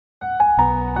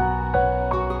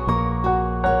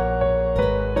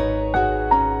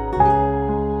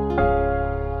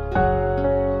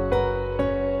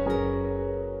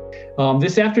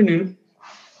This afternoon,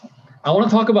 I want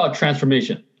to talk about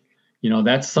transformation.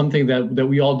 That's something that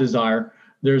we all desire.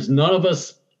 There's none of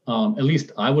us, at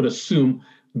least I would assume,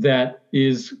 that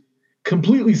is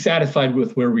completely satisfied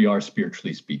with where we are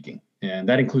spiritually speaking. And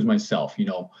that includes myself.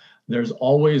 There's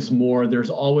always more. There's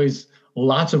always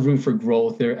lots of room for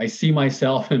growth there. I see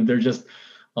myself and there's just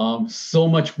so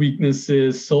much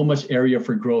weaknesses, so much area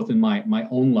for growth in my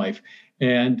own life.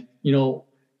 And,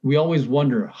 we always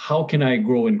wonder, how can I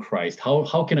grow in Christ?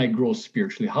 How can I grow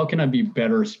spiritually? How can I be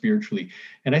better spiritually?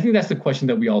 And I think that's the question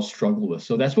that we all struggle with.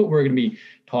 So that's what we're going to be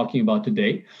talking about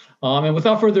today. And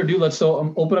without further ado, let's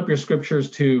open up your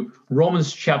scriptures to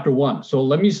Romans chapter 1. So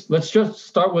let's just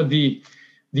start with the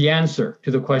answer to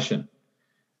the question.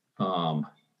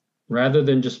 Rather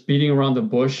than just beating around the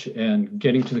bush and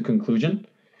getting to the conclusion,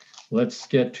 let's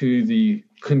get to the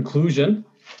conclusion,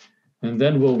 and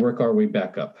then we'll work our way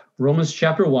back up. Romans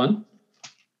chapter 1.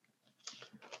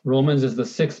 Romans is the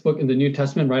sixth book in the New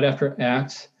Testament, right after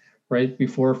Acts, right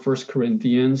before 1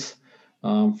 Corinthians.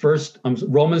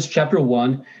 Romans chapter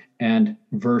 1 and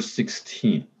verse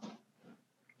 16.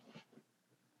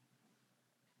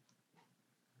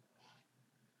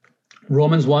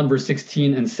 Romans 1, verse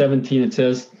 16 and 17, it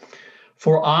says,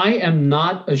 "For I am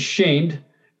not ashamed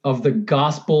of the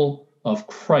gospel of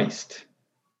Christ."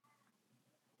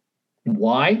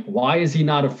 Why? Why is he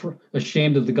not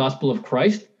ashamed of the gospel of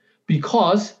Christ?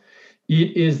 Because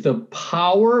it is the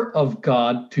power of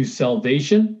God to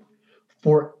salvation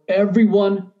for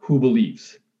everyone who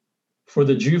believes, for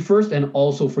the Jew first and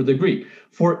also for the Greek.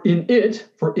 For in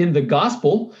the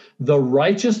gospel, the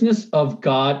righteousness of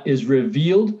God is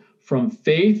revealed from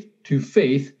faith to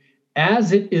faith,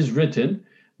 as it is written,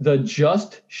 the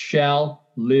just shall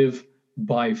live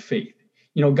by faith.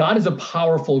 God is a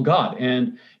powerful God.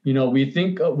 And, when we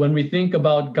think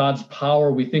about God's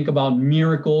power, we think about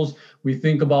miracles, we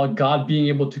think about God being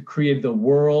able to create the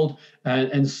world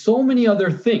and so many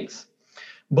other things.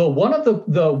 But one of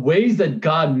the ways that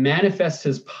God manifests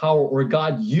his power, or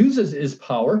God uses his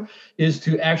power, is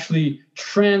to actually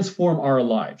transform our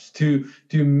lives, to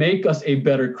make us a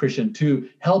better Christian, to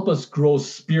help us grow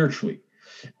spiritually.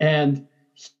 And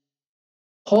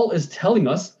Paul is telling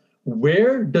us,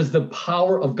 where does the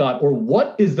power of God, or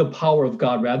what is the power of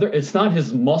God rather? It's not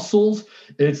his muscles,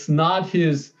 it's not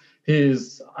his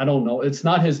it's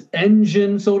not his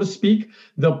engine, so to speak.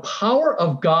 The power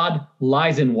of God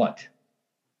lies in what?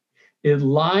 It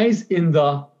lies in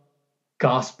the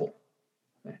gospel.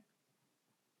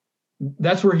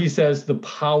 That's where he says the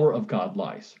power of God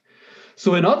lies.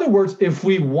 So in other words, if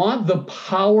we want the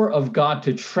power of God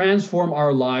to transform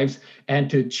our lives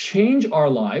and to change our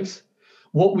lives,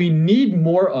 what we need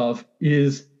more of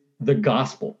is the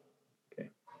gospel. Okay?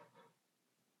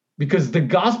 Because the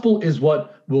gospel is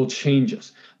what will change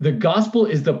us. The gospel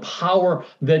is the power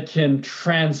that can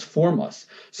transform us.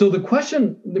 So the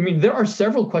question, there are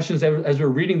several questions as we're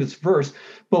reading this verse,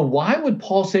 but why would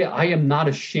Paul say, I am not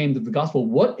ashamed of the gospel?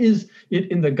 What is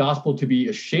it in the gospel to be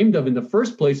ashamed of in the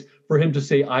first place for him to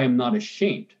say, I am not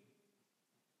ashamed?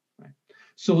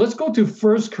 So let's go to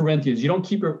 1 Corinthians. You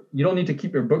don't need to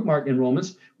keep your bookmark in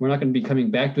Romans. We're not going to be coming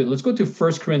back to it. Let's go to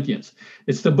 1 Corinthians.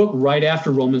 It's the book right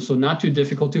after Romans, so not too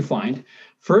difficult to find.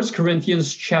 1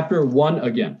 Corinthians chapter 1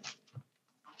 again.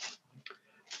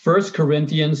 1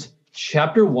 Corinthians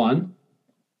chapter 1,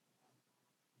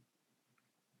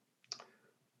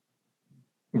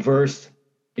 verse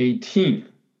 18.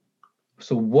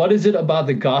 So what is it about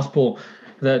the gospel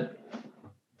that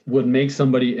would make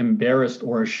somebody embarrassed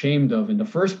or ashamed of in the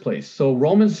first place? So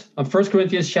 1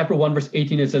 Corinthians chapter 1, verse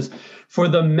 18, it says, "For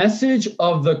the message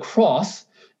of the cross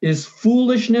is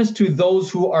foolishness to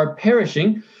those who are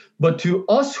perishing, but to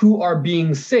us who are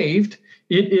being saved,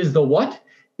 it is the what?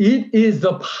 It is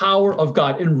the power of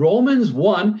God." In Romans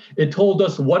 1, it told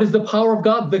us what is the power of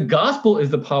God? The gospel is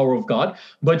the power of God.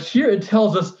 But here it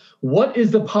tells us what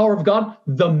is the power of God?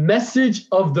 The message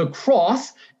of the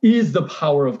cross is the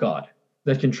power of God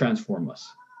that can transform us.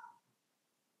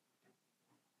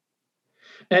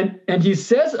 And he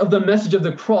says of the message of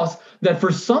the cross that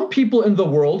for some people in the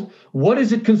world, what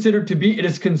is it considered to be? It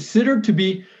is considered to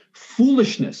be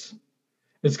foolishness.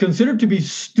 It's considered to be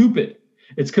stupid.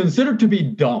 It's considered to be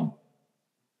dumb.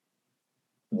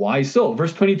 Why so?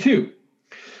 Verse 22,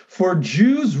 "For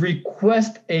Jews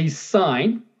request a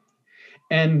sign,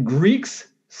 and Greeks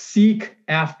seek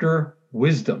after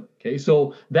wisdom." Okay,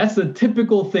 so that's the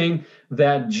typical thing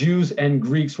that Jews and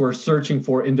Greeks were searching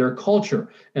for in their culture.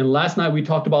 And last night we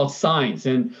talked about signs.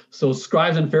 And so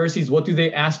scribes and Pharisees, what do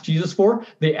they ask Jesus for?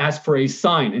 They ask for a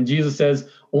sign. And Jesus says,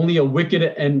 only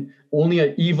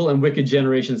an evil and wicked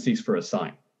generation seeks for a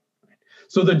sign.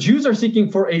 So the Jews are seeking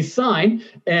for a sign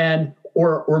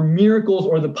or miracles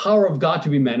or the power of God to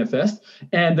be manifest,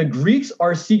 and the Greeks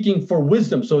are seeking for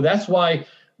wisdom. So that's why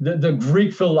the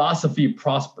Greek philosophy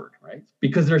prospered, right?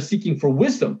 Because they're seeking for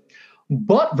wisdom.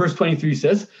 But verse 23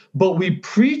 says, but we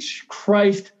preach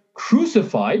Christ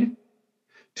crucified,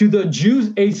 to the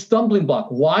Jews a stumbling block.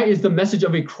 Why is the message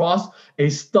of a cross a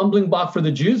stumbling block for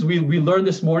the Jews? We learned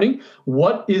this morning,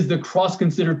 what is the cross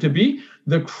considered to be?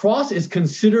 The cross is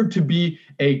considered to be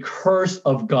a curse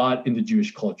of God in the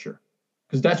Jewish culture.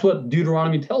 Because that's what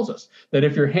Deuteronomy tells us, that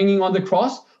if you're hanging on the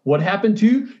cross, what happened to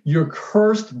you? You're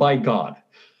cursed by God.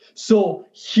 So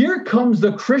here comes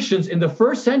the Christians in the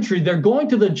first century. They're going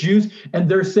to the Jews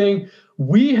and they're saying,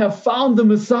 we have found the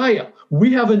Messiah.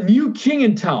 We have a new king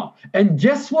in town. And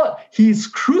guess what? He's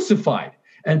crucified.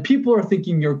 And people are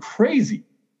thinking you're crazy.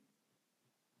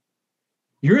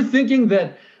 You're thinking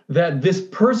that this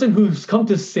person who's come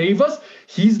to save us,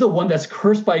 he's the one that's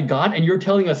cursed by God, and you're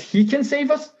telling us he can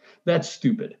save us? That's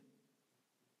stupid.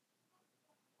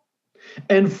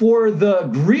 And for the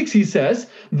Greeks, he says,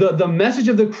 the message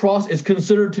of the cross is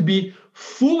considered to be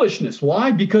foolishness.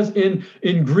 Why? Because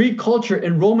in Greek culture,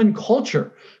 in Roman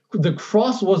culture, the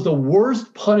cross was the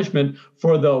worst punishment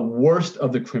for the worst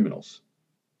of the criminals.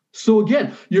 So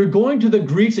again, you're going to the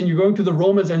Greeks and you're going to the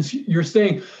Romans and you're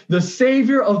saying, the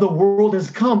Savior of the world has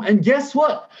come. And guess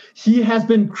what? He has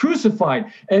been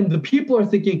crucified. And the people are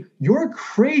thinking, you're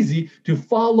crazy to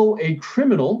follow a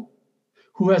criminal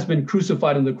who has been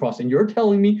crucified on the cross. And you're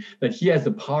telling me that he has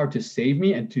the power to save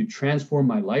me and to transform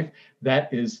my life?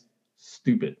 That is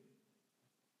stupid.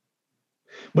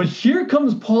 But here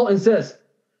comes Paul and says,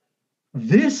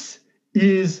 this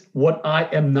is what I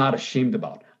am not ashamed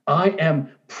about. I am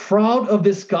proud of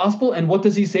this gospel. And what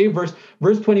does he say? Verse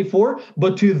 24,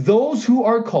 but to those who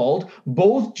are called,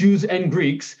 both Jews and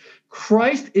Greeks,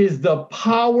 Christ is the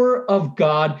power of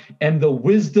God and the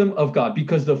wisdom of God,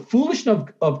 because the foolishness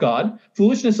of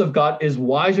God is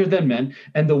wiser than men,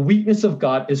 and the weakness of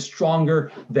God is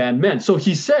stronger than men. So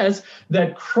he says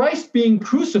that Christ being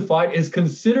crucified is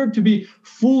considered to be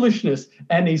foolishness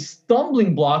and a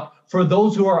stumbling block for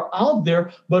those who are out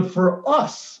there, but for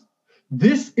us,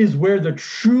 this is where the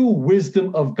true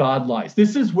wisdom of God lies.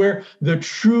 This is where the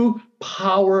true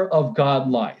power of God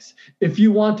lies. If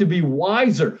you want to be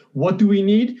wiser, what do we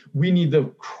need? We need the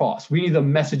cross. We need the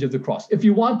message of the cross. If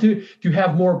you want to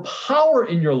have more power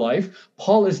in your life,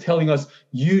 Paul is telling us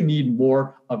you need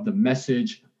more of the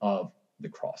message of the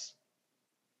cross.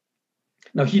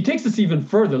 Now, he takes this even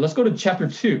further. Let's go to chapter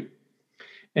 2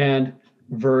 and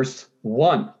verse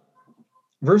 1.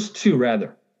 Verse 2,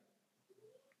 rather.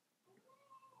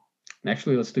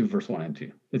 Actually, let's do verse 1 and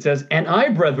 2. It says, and I,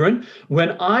 brethren,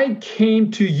 when I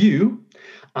came to you,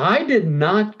 I did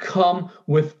not come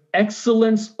with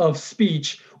excellence of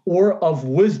speech or of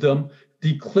wisdom,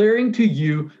 declaring to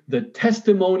you the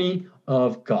testimony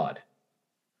of God.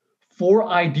 For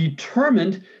I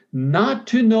determined not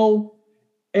to know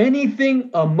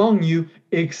anything among you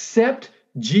except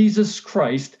Jesus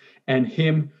Christ and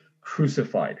him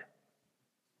crucified.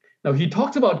 Now, he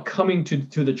talks about coming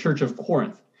to the church of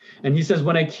Corinth. And he says,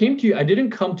 when I came to you, I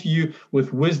didn't come to you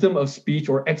with wisdom of speech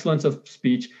or excellence of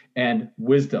speech and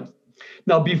wisdom.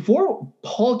 Now, before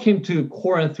Paul came to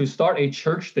Corinth to start a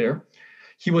church there,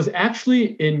 he was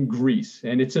actually in Greece.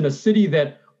 And it's in a city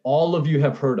that all of you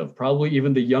have heard of. Probably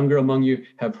even the younger among you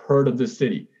have heard of this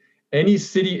city. Any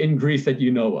city in Greece that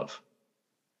you know of.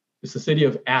 It's the city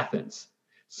of Athens.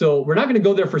 So we're not going to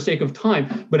go there for sake of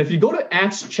time. But if you go to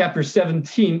Acts chapter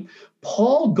 17,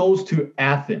 Paul goes to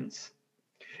Athens.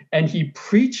 And he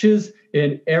preaches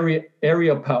in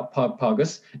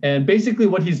Areopagus. And basically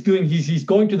what he's doing, he's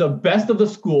going to the best of the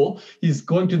school. He's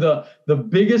going to the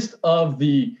biggest of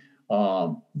the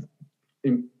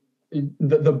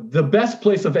best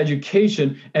place of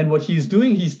education. And what he's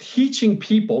doing, he's teaching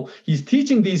people, he's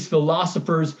teaching these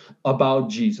philosophers about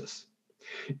Jesus.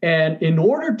 And in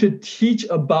order to teach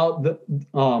about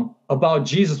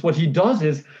Jesus, what he does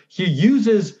is he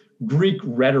uses Greek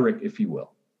rhetoric, if you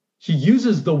will. He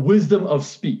uses the wisdom of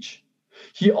speech.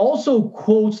 He also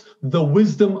quotes the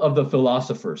wisdom of the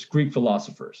philosophers, Greek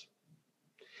philosophers.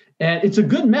 And it's a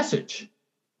good message.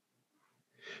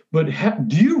 But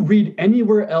do you read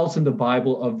anywhere else in the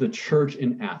Bible of the church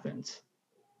in Athens?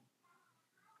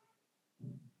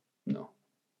 No.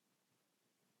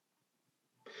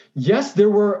 Yes,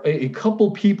 there were a couple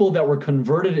people that were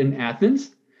converted in Athens,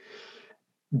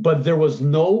 but there was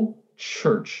no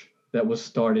church that was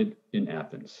started in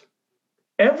Athens.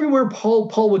 Everywhere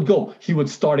Paul would go, he would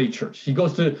start a church. He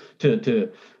goes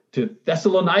to to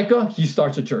Thessalonica, he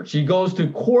starts a church. He goes to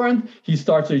Corinth, he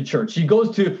starts a church. He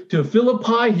goes to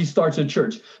Philippi, he starts a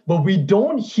church. But we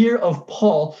don't hear of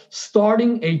Paul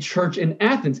starting a church in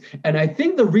Athens. And I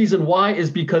think the reason why is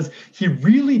because he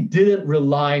really didn't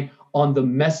rely on the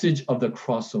message of the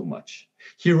cross so much.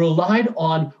 He relied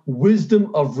on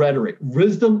wisdom of rhetoric,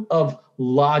 wisdom of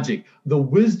logic, the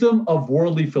wisdom of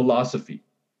worldly philosophy.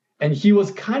 And he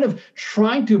was kind of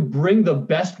trying to bring the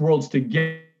best worlds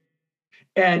together.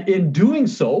 And in doing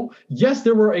so, yes,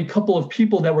 there were a couple of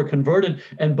people that were converted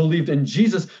and believed in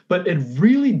Jesus, but it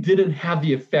really didn't have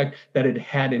the effect that it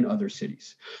had in other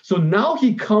cities. So now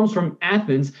he comes from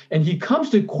Athens and he comes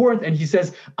to Corinth and he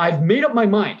says, I've made up my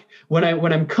mind. When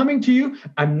I'm coming to you,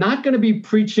 I'm not going to be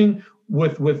preaching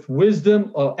with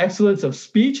wisdom or excellence of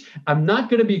speech. I'm not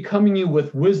going to be coming to you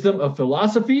with wisdom of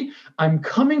philosophy. I'm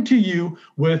coming to you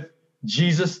with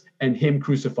Jesus and him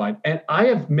crucified. And I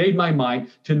have made my mind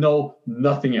to know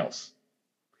nothing else.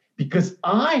 Because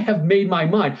I have made my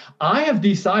mind. I have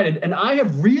decided and I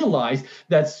have realized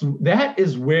that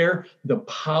is where the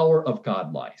power of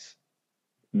God lies.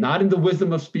 Not in the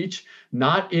wisdom of speech,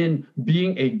 not in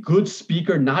being a good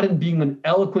speaker, not in being an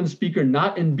eloquent speaker,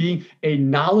 not in being a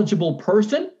knowledgeable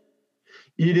person.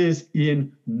 It is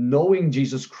in knowing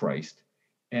Jesus Christ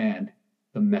and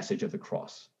the message of the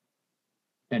cross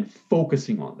and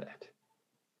focusing on that.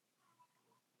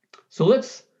 So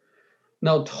let's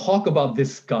now talk about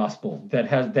this gospel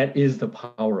that is the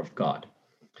power of God.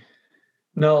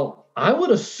 Now, I would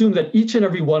assume that each and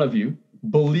every one of you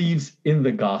believes in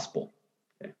the gospel.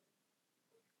 Okay.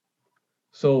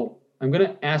 So I'm going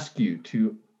to ask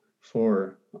you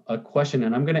for a question,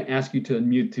 and I'm going to ask you to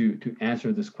unmute to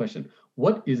answer this question.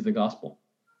 What is the gospel?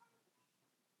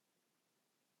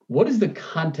 What is the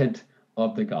content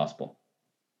of the gospel?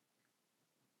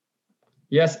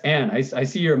 Yes, Anne, I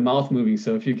see your mouth moving,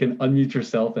 so if you can unmute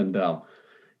yourself and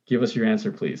give us your answer,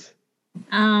 please.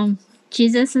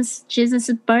 Jesus'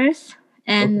 birth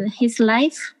and his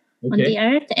life on the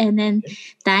earth, and then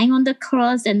dying on the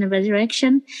cross and the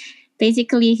resurrection,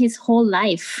 basically his whole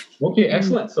life. Okay,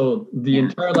 excellent. So the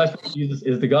entire life of Jesus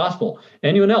is the gospel.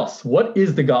 Anyone else? What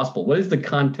is the gospel? What is the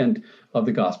content of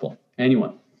the gospel?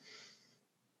 Anyone?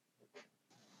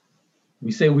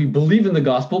 We say we believe in the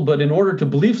gospel, but in order to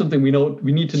believe something, we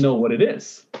need to know what it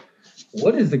is.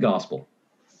 What is the gospel?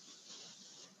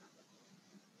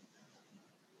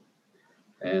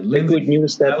 And the good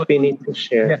news that we need to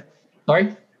share. Yeah.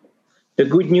 Sorry? The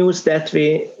good news that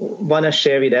we want to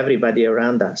share with everybody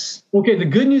around us. Okay, the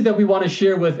good news that we want to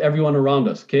share with everyone around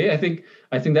us. Okay, I think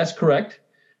that's correct.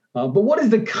 But what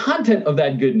is the content of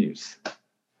that good news?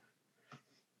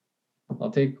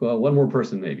 I'll take one more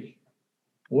person maybe.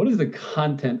 What is the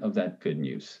content of that good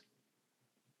news?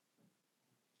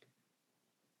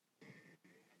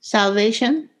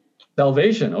 Salvation.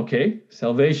 Salvation, okay.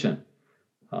 Salvation.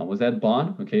 Was that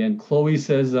Bon? Okay, and Chloe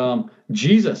says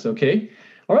Jesus, okay.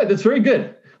 All right, that's very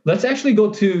good. Let's actually go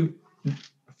to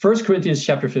 1 Corinthians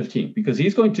chapter 15, because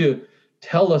he's going to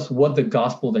tell us what the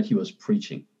gospel that he was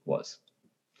preaching was.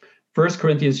 1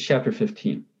 Corinthians chapter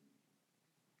 15.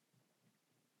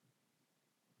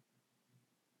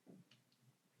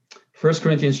 First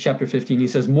Corinthians chapter 15, he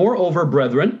says, moreover,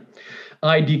 brethren,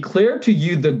 I declare to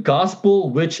you the gospel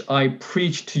which I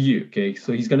preached to you. Okay,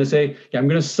 so he's going to say, I'm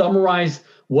going to summarize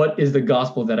what is the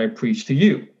gospel that I preached to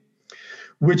you,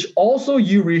 which also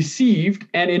you received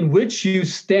and in which you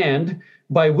stand,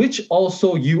 by which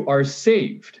also you are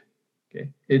saved. Okay,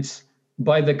 it's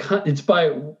by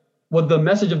what the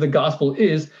message of the gospel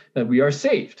is that we are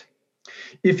saved.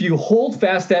 If you hold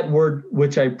fast that word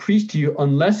which I preached to you,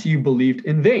 unless you believed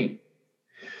in vain.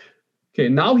 Okay,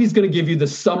 now he's going to give you the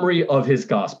summary of his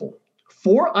gospel.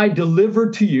 For I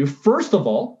delivered to you, first of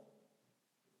all,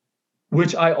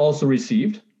 which I also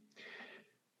received,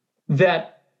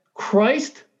 that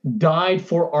Christ died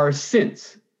for our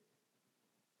sins.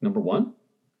 Number one,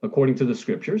 according to the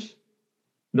scriptures.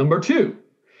 Number two,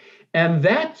 and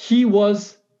that he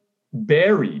was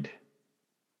buried.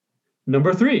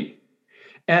 Number three,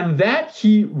 and that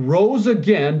he rose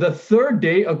again the third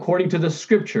day according to the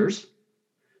scriptures.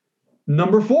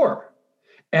 Number four,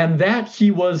 and that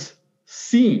he was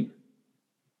seen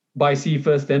by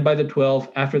Cephas, then by the 12.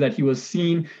 After that, he was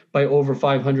seen by over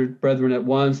 500 brethren at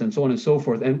once, and so on and so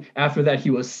forth. And after that, he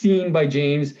was seen by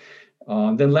James.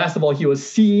 Then last of all, he was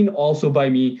seen also by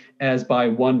me as by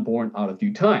one born out of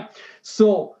due time.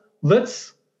 So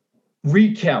let's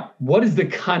recap. What is the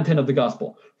content of the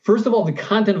gospel? First of all, the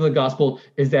content of the gospel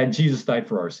is that Jesus died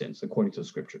for our sins, according to the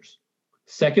scriptures.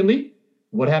 Secondly,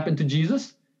 what happened to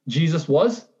Jesus? Jesus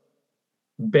was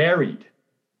buried.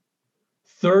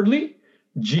 Thirdly,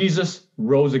 Jesus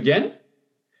rose again.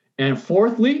 And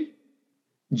fourthly,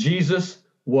 Jesus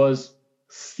was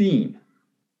seen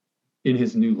in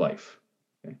his new life.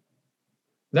 Okay?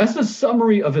 That's the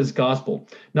summary of his gospel.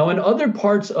 Now, in other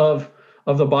parts of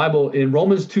the Bible, in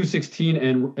Romans 2:16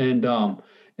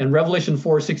 and Revelation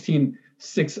 4:16,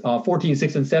 14,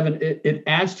 6, and 7, it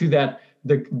adds to that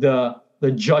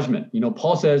the judgment. You know,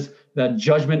 Paul says that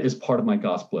judgment is part of my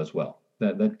gospel as well,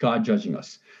 that God judging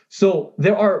us. So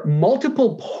there are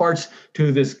multiple parts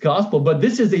to this gospel, but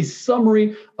this is a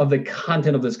summary of the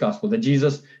content of this gospel, that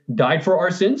Jesus died for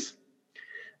our sins,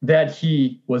 that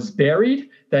he was buried,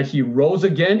 that he rose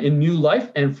again in new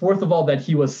life, and fourth of all, that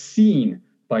he was seen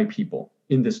by people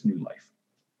in this new life.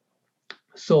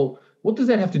 So what does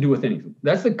that have to do with anything?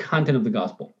 That's the content of the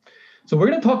gospel. So we're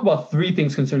going to talk about three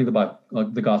things concerning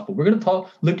the gospel. We're going to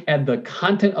look at the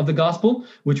content of the gospel,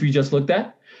 which we just looked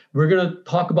at. We're going to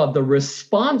talk about the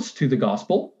response to the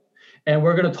gospel, and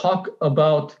we're going to talk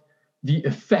about the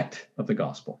effect of the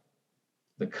gospel.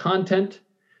 The content,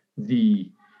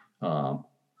 the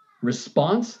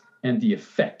response, and the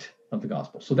effect of the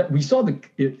gospel. So that we saw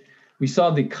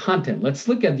the content. Let's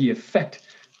look at the effect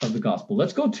of the gospel.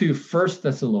 Let's go to 1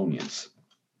 Thessalonians.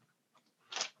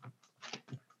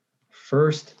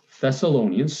 1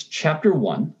 Thessalonians chapter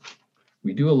 1.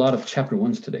 We do a lot of chapter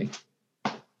 1s today.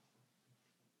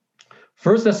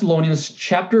 1 Thessalonians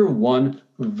chapter 1,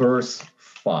 verse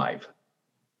 5.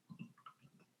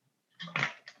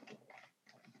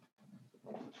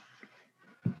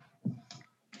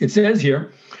 It says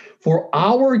here, "For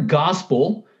our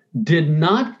gospel did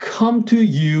not come to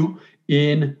you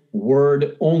in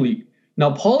word only."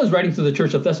 Now, Paul is writing to the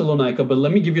church of Thessalonica, but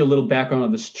let me give you a little background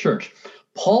on this church.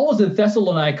 Paul was in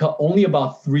Thessalonica only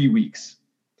about 3 weeks.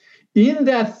 In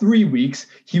that 3 weeks,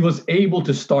 he was able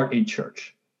to start a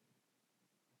church.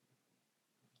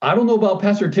 I don't know about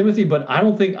Pastor Timothy, but I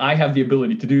don't think I have the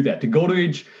ability to do that, to go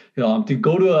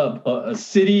to a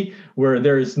city where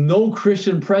there is no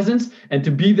Christian presence and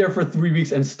to be there for 3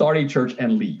 weeks and start a church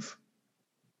and leave.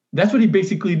 That's what he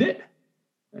basically did.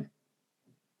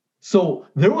 So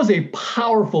there was a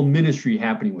powerful ministry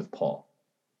happening with Paul.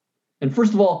 And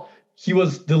first of all, he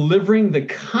was delivering the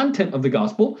content of the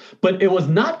gospel, but it was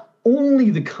not only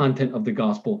the content of the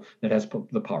gospel that has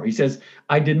the power. He says,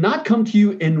 "I did not come to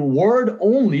you in word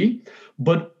only,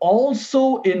 but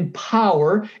also in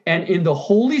power and in the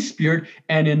Holy Spirit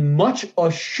and in much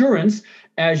assurance,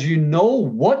 as you know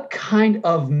what kind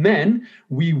of men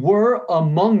we were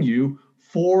among you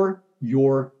for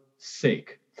your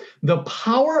sake." The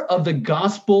power of the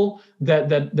gospel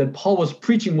that Paul was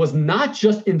preaching was not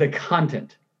just in the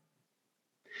content.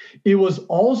 It was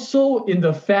also in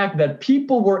the fact that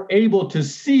people were able to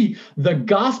see the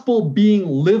gospel being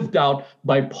lived out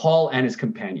by Paul and his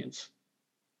companions.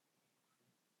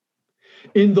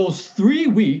 In those 3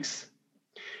 weeks,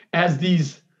 as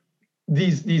these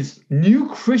new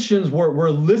Christians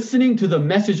were listening to the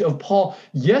message of Paul,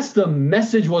 yes, the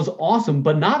message was awesome,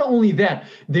 but not only that,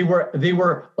 they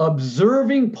were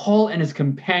observing Paul and his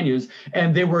companions,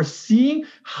 and they were seeing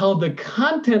how the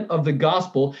content of the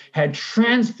gospel had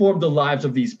transformed the lives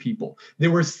of these people. They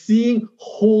were seeing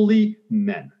holy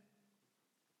men.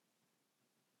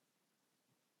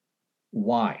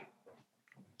 Why?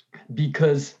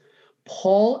 Because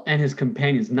Paul and his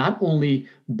companions not only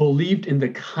believed in the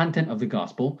content of the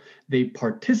gospel, they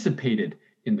participated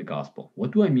in the gospel.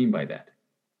 What do I mean by that?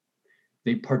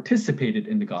 They participated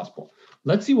in the gospel.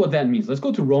 Let's see what that means. Let's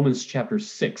go to Romans chapter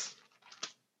 6.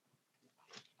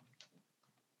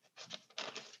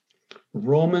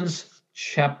 Romans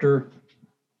chapter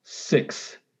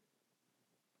 6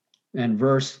 and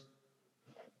verse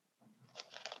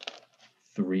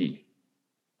 3.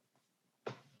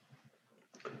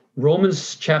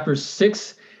 Romans chapter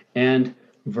 6 and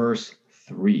verse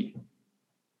 3.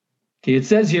 Okay, it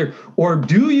says here, "Or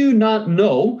do you not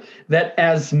know that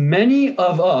as many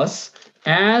of us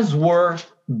as were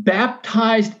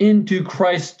baptized into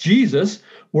Christ Jesus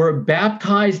were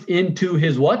baptized into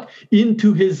his" what?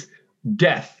 "Into his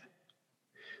death.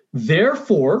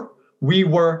 Therefore, we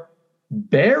were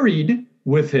buried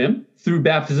with him through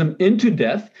baptism into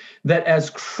death, that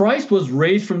as Christ was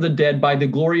raised from the dead by the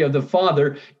glory of the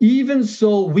Father, even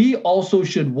so we also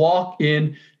should walk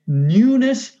in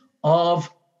newness of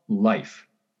life."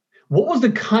 What was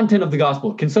the content of the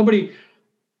gospel? Can somebody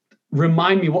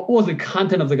remind me, what was the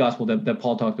content of the gospel that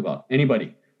Paul talked about?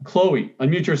 Anybody? Chloe,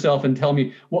 unmute yourself and tell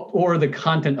me what were the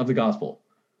content of the gospel?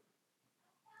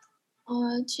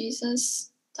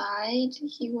 Jesus died,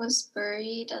 he was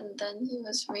buried, and then he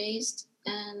was raised,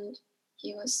 and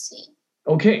he was seen.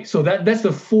 Okay, so that's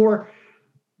the four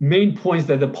main points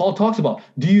that Paul talks about.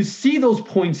 Do you see those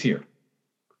points here?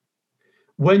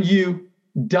 When you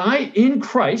die in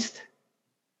Christ,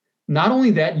 not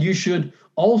only that, you should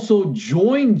also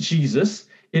join Jesus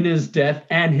in his death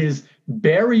and his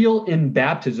burial in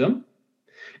baptism.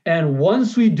 And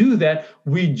once we do that,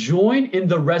 we join in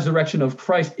the resurrection of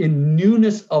Christ in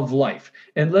newness of life.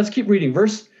 And let's keep reading.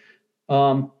 Verse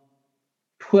 12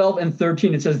 and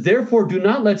 13, it says, therefore, do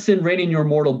not let sin reign in your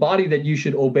mortal body that you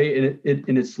should obey it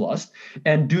in its lust.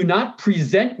 And do not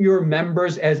present your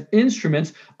members as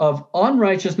instruments of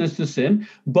unrighteousness to sin,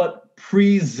 but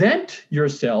present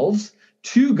yourselves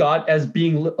to God as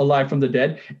being alive from the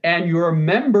dead, and your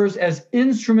members as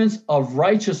instruments of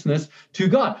righteousness to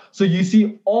God. So you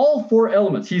see all four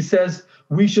elements. He says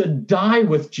we should die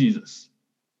with Jesus.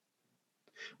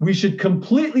 We should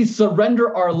completely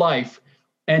surrender our life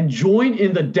and join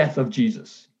in the death of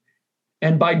Jesus.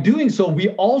 And by doing so, we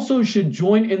also should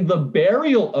join in the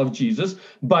burial of Jesus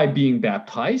by being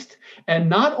baptized. And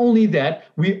not only that,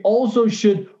 we also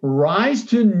should rise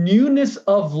to newness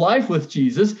of life with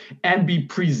Jesus and be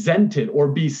presented or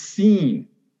be seen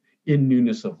in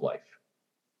newness of life.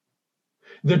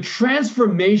 The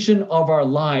transformation of our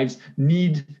lives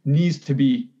needs to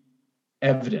be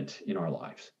evident in our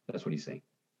lives. That's what he's saying.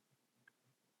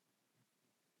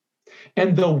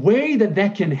 And the way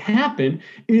that can happen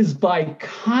is by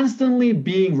constantly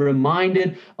being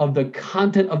reminded of the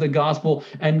content of the gospel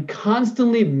and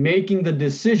constantly making the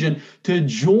decision to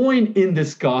join in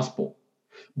this gospel.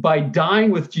 By dying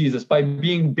with Jesus, by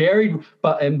being buried,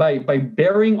 by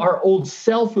burying our old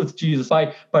self with Jesus,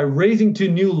 by raising to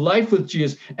new life with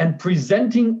Jesus, and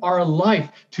presenting our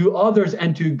life to others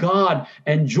and to God,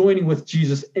 and joining with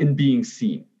Jesus in being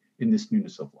seen in this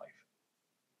newness of life.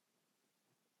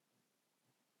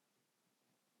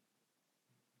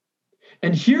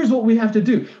 And here's what we have to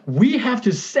do. We have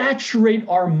to saturate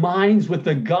our minds with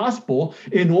the gospel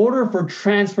in order for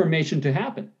transformation to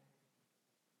happen.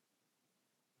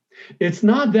 It's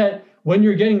not that when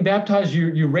you're getting baptized,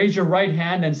 you raise your right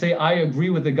hand and say, I agree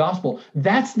with the gospel.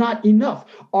 That's not enough.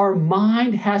 Our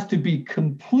mind has to be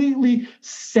completely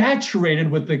saturated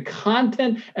with the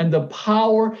content and the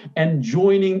power and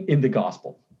joining in the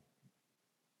gospel.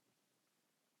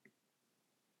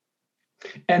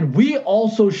 And we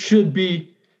also should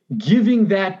be giving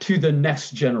that to the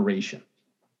next generation.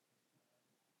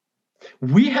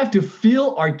 We have to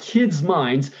fill our kids'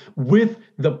 minds with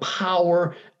the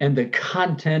power and the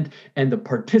content and the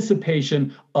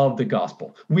participation of the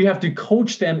gospel. We have to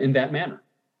coach them in that manner.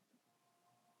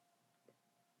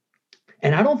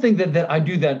 And I don't think that I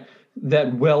do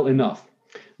that well enough.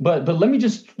 But let me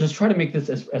just try to make this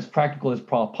as practical as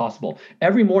possible.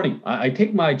 Every morning, I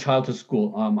take my child to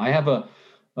school. I have a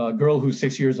girl who's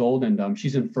 6 years old, and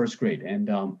she's in first grade. And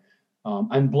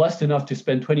I'm blessed enough to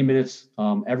spend 20 minutes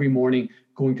every morning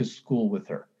going to school with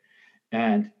her.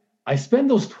 And I spend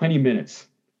those 20 minutes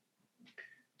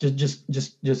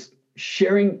just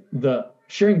sharing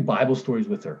Bible stories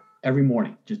with her every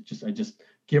morning. I just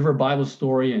give her a Bible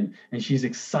story, and she's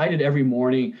excited every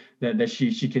morning that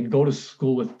she can go to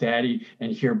school with Daddy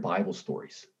and hear Bible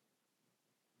stories.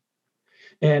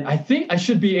 And I think I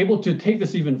should be able to take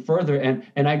this even further,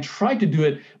 and I tried to do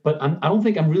it, but I don't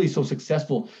think I'm really so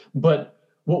successful. But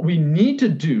what we need to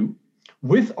do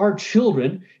with our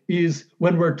children is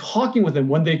when we're talking with them,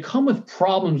 when they come with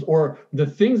problems or the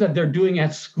things that they're doing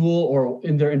at school or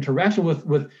in their interaction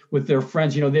with their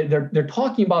friends, they're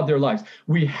talking about their lives.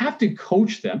 We have to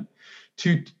coach them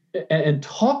and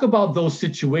talk about those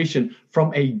situations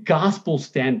from a gospel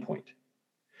standpoint.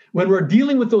 When we're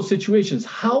dealing with those situations,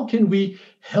 how can we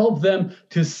help them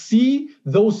to see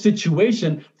those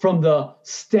situations from the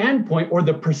standpoint or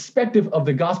the perspective of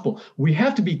the gospel? We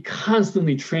have to be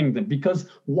constantly training them, because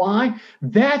why?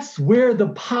 That's where the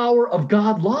power of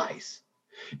God lies.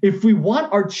 If we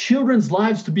want our children's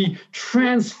lives to be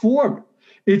transformed,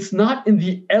 it's not in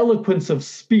the eloquence of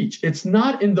speech. It's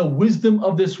not in the wisdom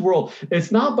of this world.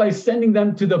 It's not by sending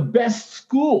them to the best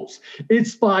schools.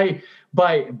 It's by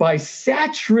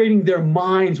saturating their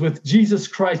minds with Jesus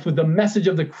Christ, with the message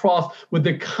of the cross, with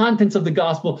the contents of the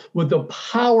gospel, with the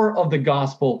power of the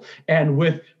gospel, and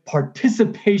with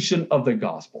participation of the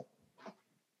gospel.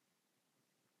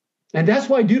 And that's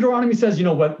why Deuteronomy says,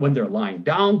 when they're lying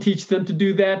down, teach them to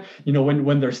do that.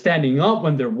 When they're standing up,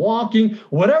 when they're walking,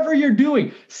 whatever you're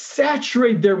doing,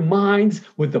 saturate their minds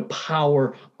with the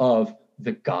power of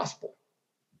the gospel.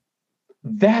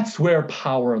 That's where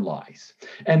power lies.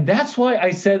 And that's why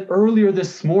I said earlier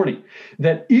this morning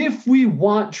that if we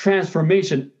want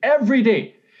transformation every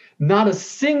day, not a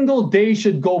single day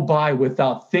should go by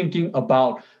without thinking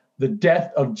about the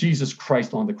death of Jesus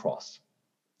Christ on the cross.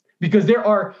 because there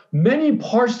are many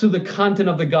parts to the content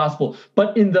of the gospel,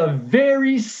 but in the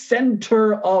very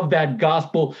center of that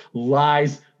gospel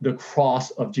lies the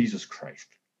cross of Jesus Christ.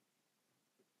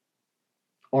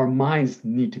 Our minds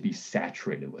need to be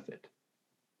saturated with it.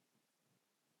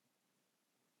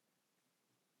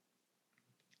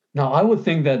 Now, I would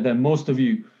think that most of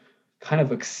you kind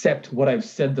of accept what I've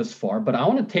said thus far, but I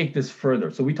want to take this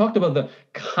further. So we talked about the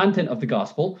content of the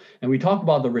gospel, and we talked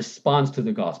about the response to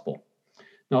the gospel.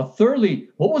 Now, thirdly,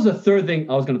 what was the third thing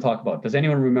I was going to talk about? Does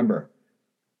anyone remember?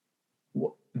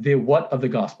 The what of the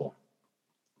gospel?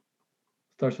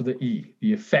 Starts with the E,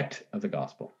 the effect of the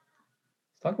gospel.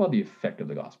 Let's talk about the effect of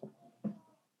the gospel.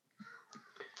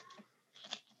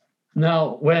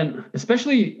 Now, when,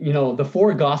 especially, the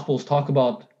four gospels talk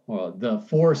about the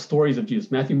four stories of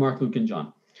Jesus, Matthew, Mark, Luke, and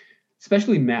John,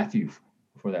 especially Matthew,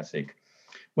 for that sake.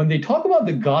 When they talk about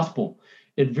the gospel,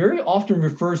 it very often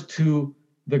refers to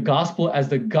the gospel as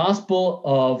the gospel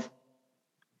of,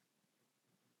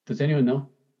 does anyone know?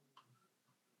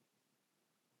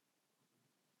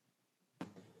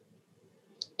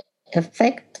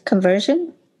 Effect,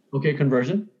 conversion. Okay,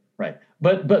 conversion, right.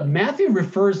 But Matthew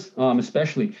refers,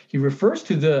 especially, he refers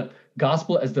to the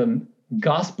gospel as the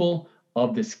gospel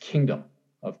of this kingdom,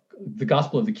 of the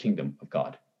gospel of the kingdom of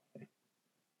God. Okay.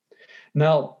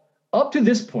 Now, up to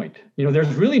this point,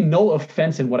 there's really no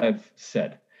offense in what I've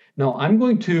said. Now, I'm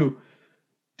going to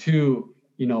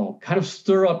kind of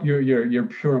stir up your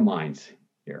pure minds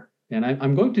here, and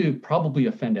I'm going to probably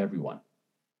offend everyone.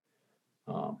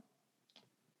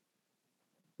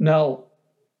 Now,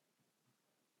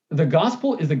 the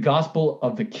gospel is the gospel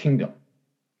of the kingdom.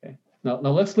 Okay. Now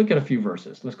let's look at a few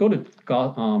verses. Let's go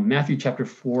to Matthew chapter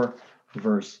 4,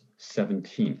 verse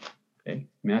 17. Okay,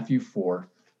 Matthew 4,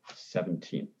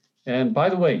 17. And by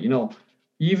the way,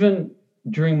 even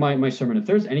during my sermon, if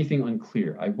there's anything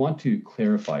unclear, I want to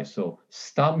clarify. So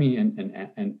stop me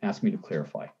and ask me to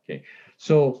clarify. Okay.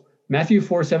 So Matthew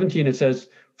 4, 17, it says,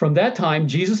 "From that time,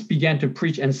 Jesus began to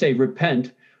preach and say,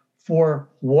 'Repent, for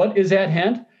what is at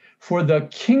hand? For the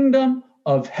kingdom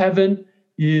of heaven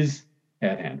is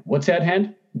at hand.'" What's at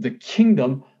hand? The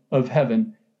kingdom of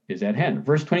heaven is at hand.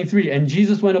 Verse 23, "And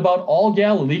Jesus went about all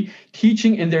Galilee,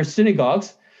 teaching in their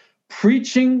synagogues,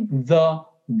 preaching the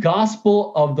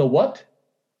gospel of the what?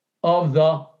 Of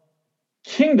the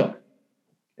kingdom."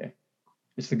 Okay.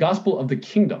 It's the gospel of the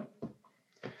kingdom.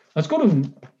 Let's go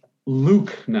to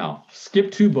Luke now. Skip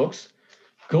 2 books.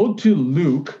 Go to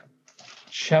Luke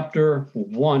chapter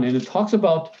 1, and it talks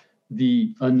about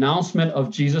the announcement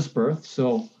of Jesus' birth.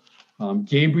 So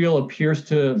Gabriel appears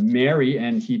to Mary,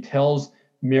 and he tells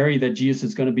Mary that Jesus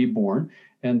is going to be born.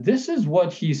 And this is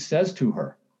what he says to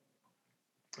her.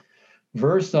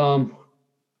 Verse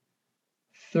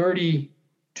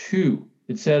 32,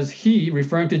 it says, "He,"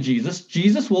 referring to Jesus,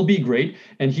 "Jesus will be great,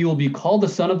 and he will be called the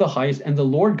Son of the Highest, and the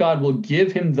Lord God will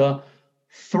give him the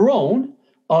throne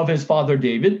of his father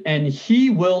David, and he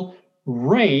will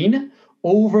reign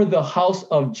over the house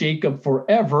of Jacob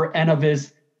forever, and of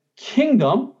his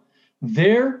kingdom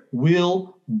there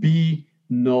will be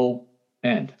no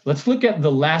end." Let's look at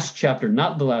the last chapter,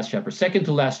 not the last chapter, second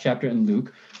to last chapter in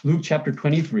Luke, Luke chapter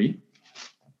 23.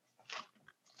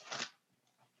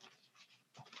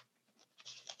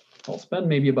 I'll spend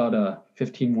maybe about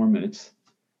 15 more minutes.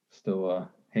 So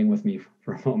hang with me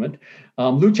for a moment.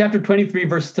 Luke chapter 23,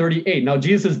 verse 38. Now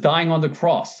Jesus is dying on the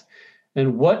cross.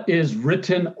 And what is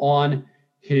written on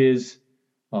his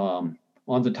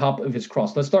on the top of his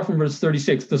cross? Let's start from verse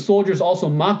 36. "The soldiers also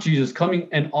mocked Jesus, coming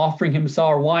and offering him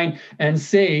sour wine, and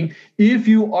saying, 'If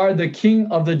you are the king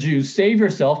of the Jews, save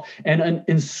yourself.' And an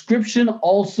inscription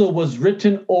also was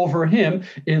written over him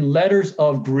in letters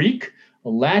of Greek,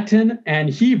 Latin, and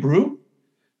Hebrew.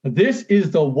 'This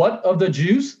is the what of the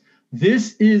Jews?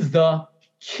 This is the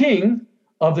King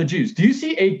of the Jews.'" Do you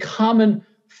see a common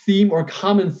theme or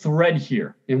common thread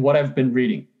here in what I've been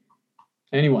reading?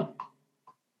 Anyone?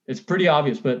 It's pretty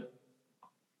obvious, but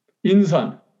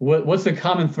Insan, what's the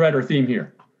common thread or theme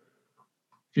here?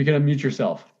 If you can unmute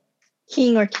yourself.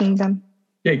 King or kingdom.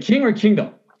 Yeah, king or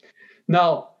kingdom.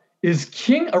 Now, is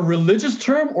king a religious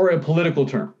term or a political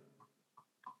term?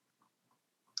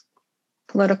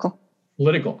 Political.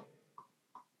 Political.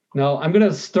 Now, I'm going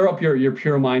to stir up your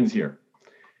pure minds here.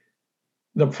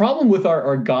 The problem with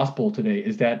our gospel today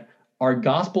is that our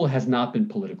gospel has not been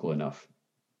political enough.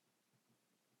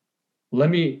 Let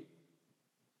me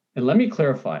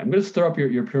clarify. I'm going to stir up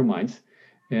your pure minds.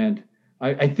 And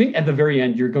I think at the very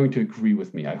end, you're going to agree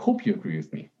with me. I hope you agree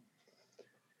with me.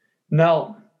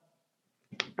 Now,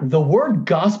 the word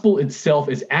gospel itself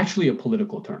is actually a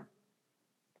political term.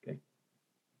 Okay.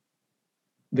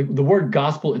 the word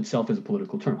gospel itself is a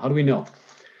political term. How do we know?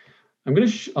 I'm going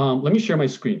to let me share my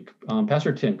screen.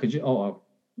 Pastor Tim, could you?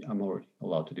 I'm already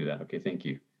allowed to do that. Okay, thank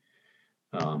you.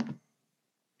 I'm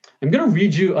going to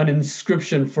read you an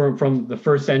inscription from the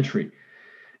first century,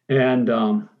 and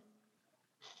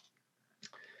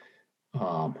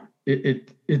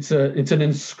it's an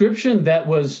inscription that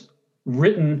was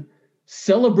written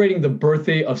celebrating the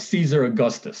birthday of Caesar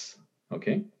Augustus.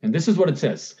 Okay, and this is what it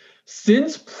says: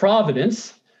 "Since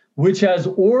Providence, which has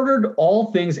ordered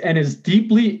all things and is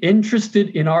deeply interested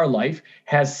in our life,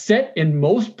 has set in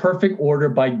most perfect order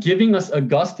by giving us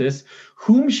Augustus,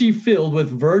 whom she filled with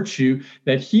virtue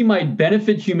that he might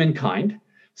benefit humankind,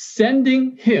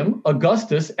 sending him,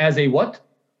 Augustus, as a what?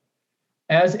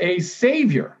 As a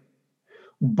savior,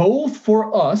 both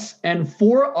for us and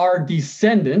for our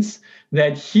descendants,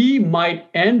 that he might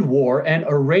end war and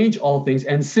arrange all things.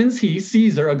 And since he,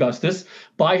 Caesar Augustus,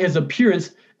 by his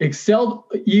appearance excelled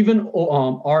even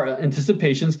our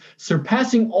anticipations,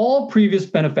 surpassing all previous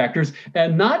benefactors,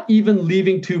 and not even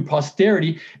leaving to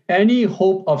posterity any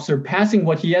hope of surpassing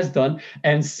what he has done.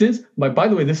 And since, by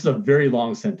the way, this is a very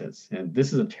long sentence, and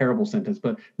this is a terrible sentence,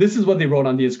 but this is what they wrote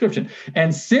on the inscription.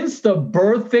 And since the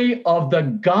birthday of the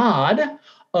god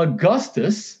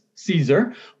Augustus,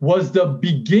 Caesar, was the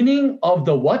beginning of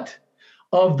the what?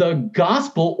 Of the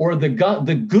gospel, or the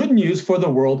good news for the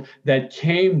world that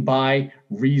came by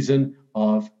reason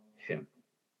of him.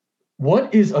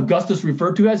 What is Augustus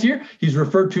referred to as here? He's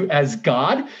referred to as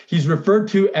God. He's referred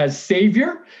to as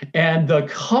Savior. And the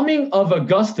coming of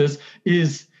Augustus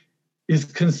is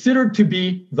considered to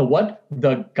be the what?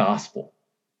 The gospel.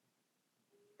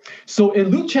 So in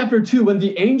Luke chapter 2, when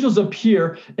the angels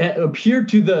appear to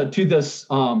the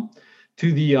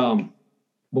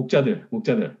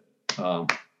목자들,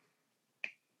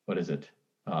 what is it?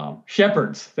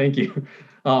 Shepherds. Thank you.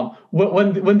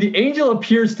 When the angel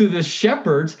appears to the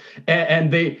shepherds,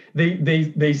 and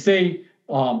they say,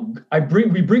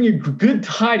 we bring you good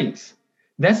tidings.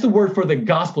 That's the word for the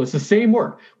gospel. It's the same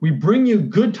word. We bring you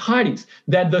good tidings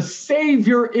that the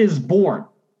Savior is born.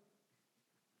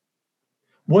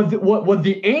 What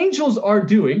the angels are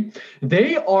doing,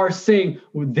 they are saying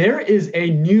there is a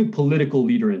new political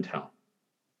leader in town.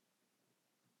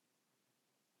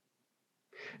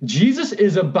 Jesus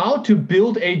is about to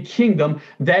build a kingdom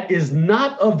that is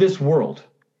not of this world.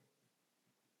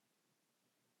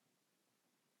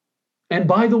 And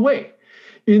by the way,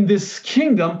 in this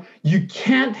kingdom, you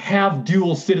can't have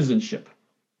dual citizenship.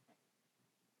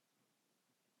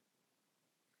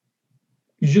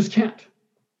 You just can't.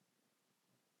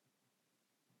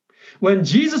 When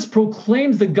Jesus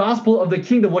proclaims the gospel of the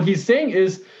kingdom, what he's saying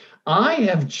is,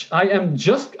 I'm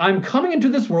coming into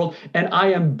this world, and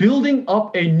I am building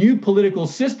up a new political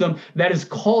system that is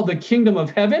called the kingdom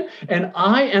of heaven, and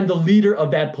I am the leader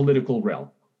of that political realm.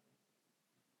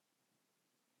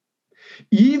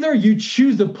 Either you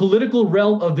choose the political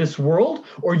realm of this world,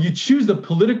 or you choose the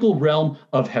political realm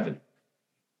of heaven.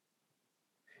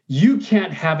 You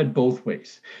can't have it both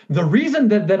ways. The reason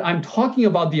that I'm talking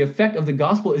about the effect of the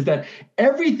gospel is that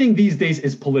everything these days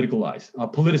is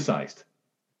politicized.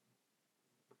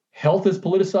 Health is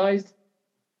politicized.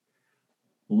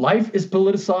 Life is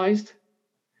politicized.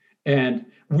 And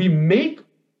we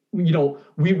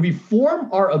form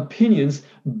our opinions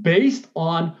based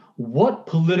on what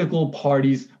political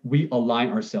parties we align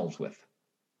ourselves with.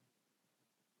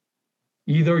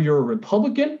 Either you're a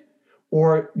Republican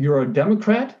or you're a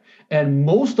Democrat, and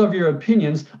most of your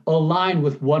opinions align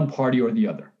with one party or the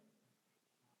other.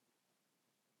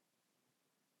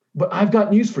 But I've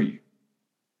got news for you.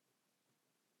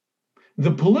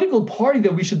 The political party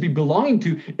that we should be belonging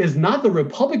to is not the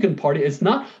Republican Party. It's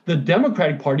not the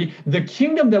Democratic Party. The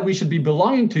kingdom that we should be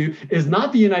belonging to is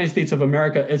not the United States of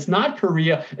America. It's not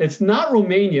Korea. It's not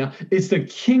Romania. It's the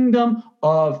kingdom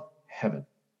of heaven.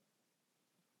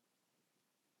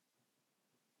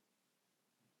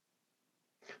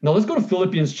 Now let's go to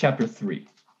Philippians chapter 3.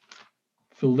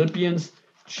 Philippians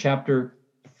chapter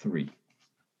 3.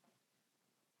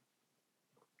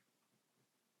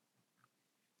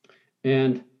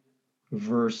 And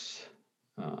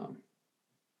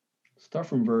start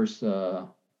from verse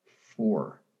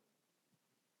 4.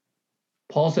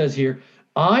 Paul says here,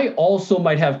 I also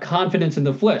might have confidence in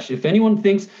the flesh. If anyone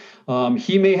thinks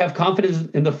he may have confidence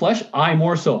in the flesh, I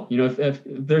more so. If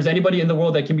there's anybody in the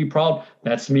world that can be proud,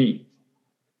 that's me.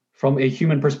 From a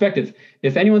human perspective.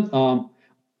 If anyone,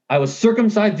 I was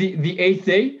circumcised the 8th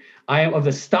day. I am of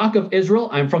the stock of Israel.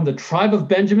 I'm from the tribe of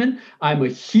Benjamin. I'm a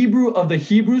Hebrew of the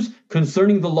Hebrews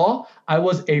concerning the law. I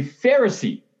was a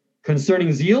Pharisee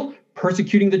concerning zeal,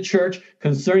 persecuting the church,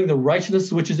 concerning the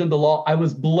righteousness which is in the law. I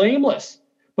was blameless,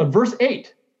 But verse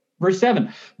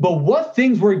 7, but what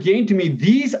things were gained to me,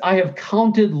 these I have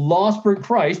counted loss for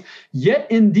Christ. Yet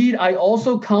indeed I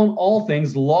also count all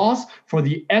things loss for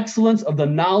the excellence of the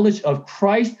knowledge of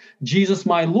Christ Jesus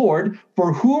my Lord,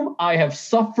 for whom I have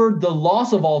suffered the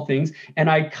loss of all things,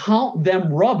 and I count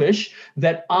them rubbish,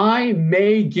 that I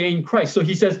may gain Christ. So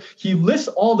he says, he lists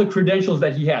all the credentials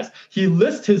that he has. He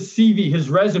lists his CV,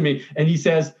 his resume, and he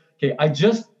says, okay, I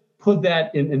just put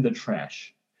that in the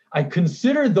trash. I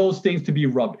consider those things to be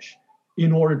rubbish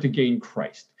in order to gain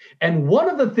Christ. And one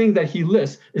of the things that he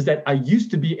lists is that I used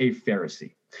to be a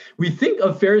Pharisee. We think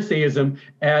of Pharisaism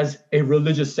as a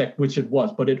religious sect, which it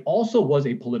was, but it also was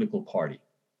a political party.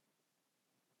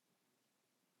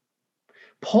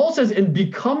 Paul says, in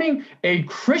becoming a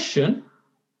Christian,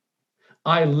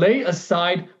 I lay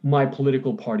aside my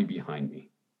political party behind me.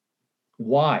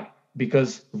 Why?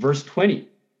 Because verse 20,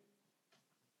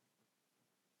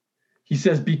 he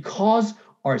says, because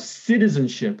our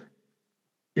citizenship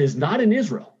is not in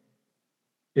Israel.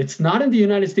 It's not in the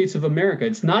United States of America.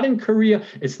 It's not in Korea.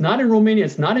 It's not in Romania.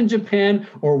 It's not in Japan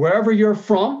or wherever you're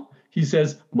from. He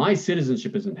says, my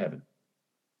citizenship is in heaven.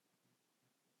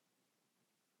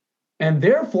 And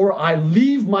therefore, I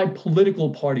leave my political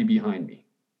party behind me.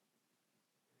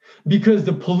 Because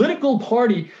the political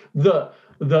party, the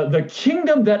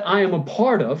kingdom that I am a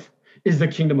part of is the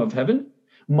kingdom of heaven.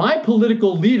 My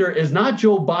political leader is not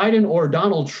Joe Biden or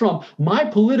Donald Trump. My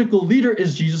political leader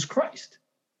is Jesus Christ.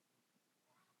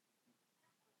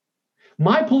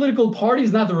 My political party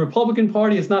is not the Republican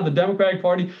Party. It's not the Democratic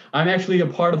Party. I'm actually a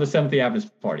part of the Seventh-day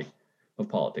Adventist Party of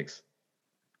politics.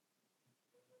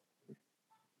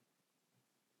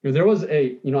 There was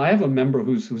I have a member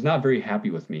who's not very happy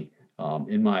with me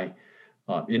in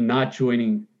not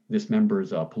joining this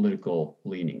member's political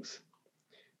leanings.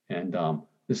 And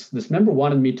this member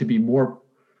wanted me to be more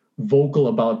vocal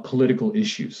about political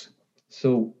issues.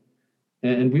 So,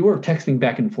 and we were texting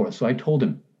back and forth. So I told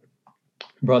him,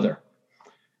 brother,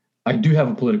 I do have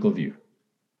a political view.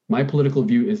 My political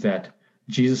view is that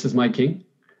Jesus is my king,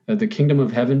 that the kingdom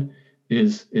of heaven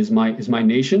is my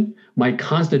nation. My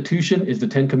constitution is the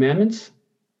Ten Commandments.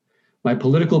 My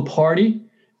political party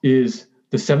is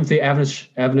the Seventh-day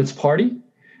Adventist Party,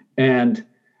 and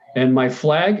my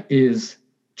flag is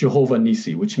Jehovah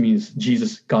Nissi, which means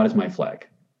Jesus, God is my flag.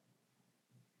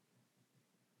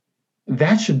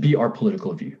 That should be our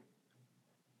political view.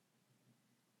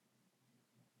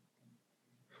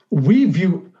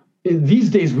 These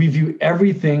days, we view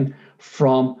everything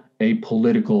from a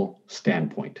political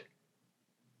standpoint.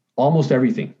 Almost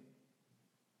everything.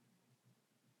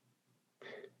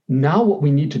 Now what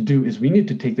we need to do is we need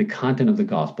to take the content of the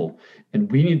gospel and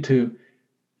we need to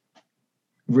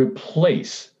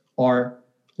replace our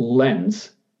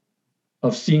lens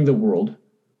of seeing the world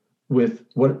with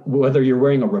whether you're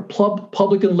wearing a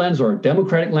Republican lens or a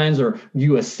Democratic lens or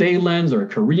USA lens or a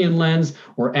Korean lens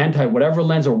or anti-whatever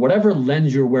lens or whatever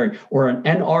lens you're wearing, or an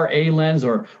NRA lens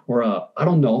or I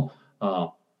don't know,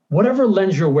 whatever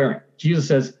lens you're wearing. Jesus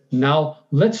says, now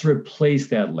let's replace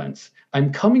that lens.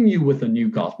 I'm coming to you with a new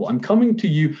gospel. I'm coming to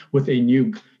you with a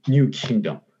new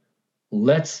kingdom.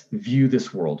 Let's view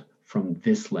this world from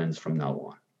this lens from now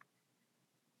on.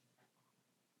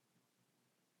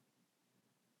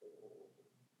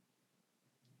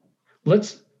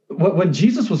 When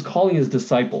Jesus was calling his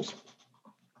disciples,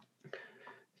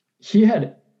 he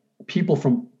had people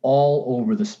from all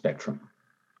over the spectrum.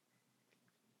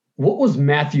 What was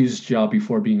Matthew's job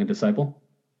before being a disciple?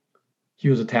 He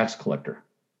was a tax collector.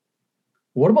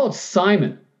 What about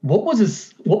Simon? What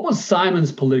was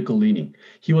Simon's political leaning?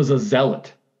 He was a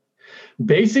zealot.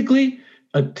 Basically,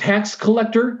 a tax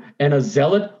collector and a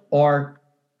zealot are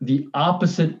the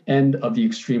opposite end of the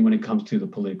extreme when it comes to the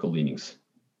political leanings.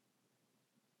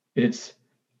 It's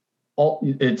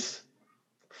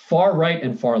far right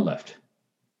and far left,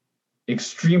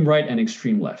 extreme right and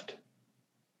extreme left.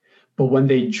 But when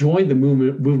they joined the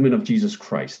movement of Jesus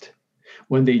Christ,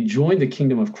 when they joined the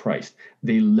kingdom of Christ,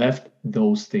 they left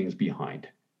those things behind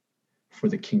for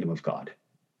the kingdom of God.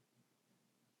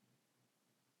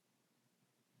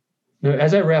 Now,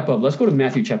 as I wrap up, let's go to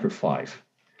Matthew chapter 5.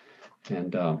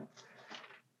 And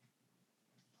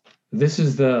this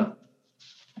is the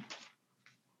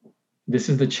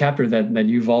chapter that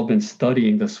you've all been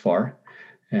studying thus far.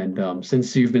 And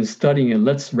since you've been studying it,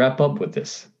 let's wrap up with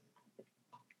this.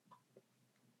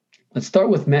 Let's start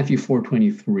with Matthew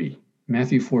 4:23.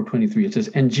 Matthew 4:23, it says,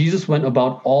 and Jesus went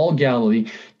about all Galilee,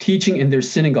 teaching in their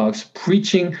synagogues,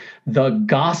 preaching the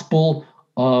gospel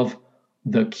of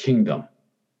the kingdom.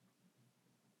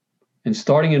 And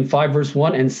starting in 5 verse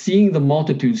 1, and seeing the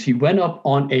multitudes, he went up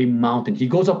on a mountain. He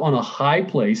goes up on a high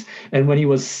place. And when he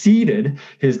was seated,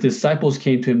 his disciples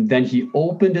came to him. Then he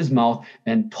opened his mouth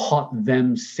and taught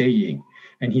them, saying,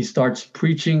 and he starts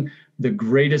preaching the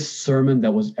greatest sermon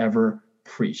that was ever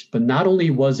preached. But not only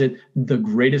was it the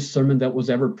greatest sermon that was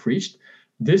ever preached,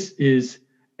 this is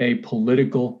a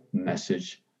political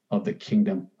message of the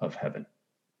kingdom of heaven.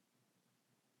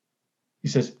 He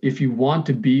says, if you want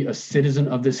to be a citizen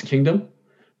of this kingdom,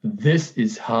 this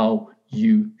is how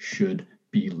you should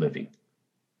be living.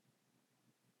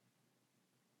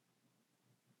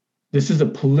 This is a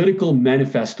political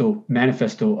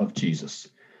manifesto of Jesus.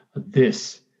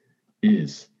 This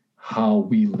is how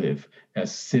we live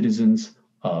as citizens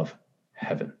of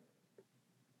heaven.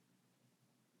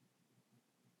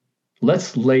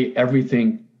 Let's lay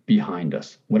everything behind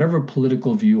us, whatever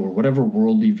political view or whatever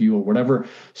worldly view or whatever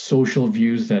social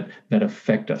views that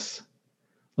affect us.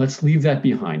 Let's leave that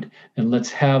behind and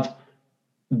let's have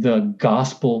the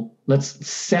gospel. Let's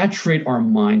saturate our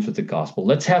minds with the gospel.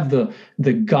 Let's have the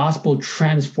gospel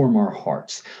transform our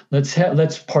hearts.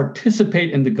 Let's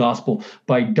participate in the gospel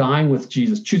by dying with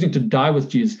Jesus, choosing to die with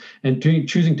Jesus, and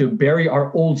choosing to bury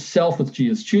our old self with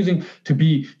Jesus, choosing to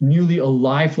be newly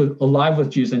alive with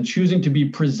Jesus, and choosing to be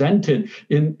presented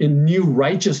in new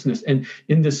righteousness and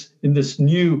in this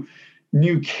new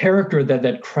character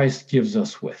that Christ gives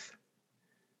us with.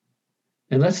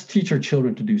 And let's teach our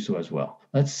children to do so as well.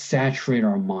 Let's saturate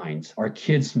our minds, our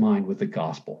kids' mind, with the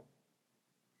gospel,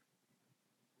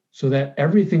 so that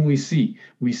everything we see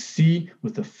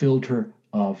with the filter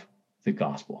of the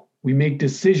gospel. We make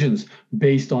decisions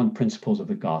based on principles of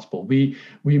the gospel. We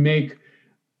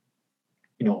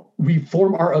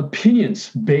form our opinions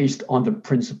based on the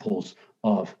principles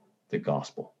of the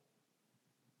gospel.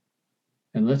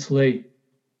 And let's lay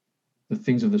the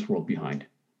things of this world behind.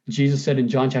 Jesus said in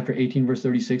John chapter 18, verse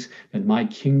 36, that my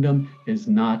kingdom is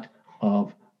not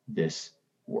of this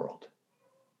world.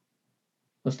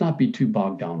 Let's not be too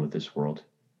bogged down with this world.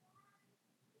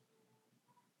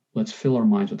 Let's fill our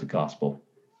minds with the gospel.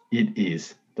 It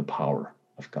is the power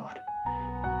of God.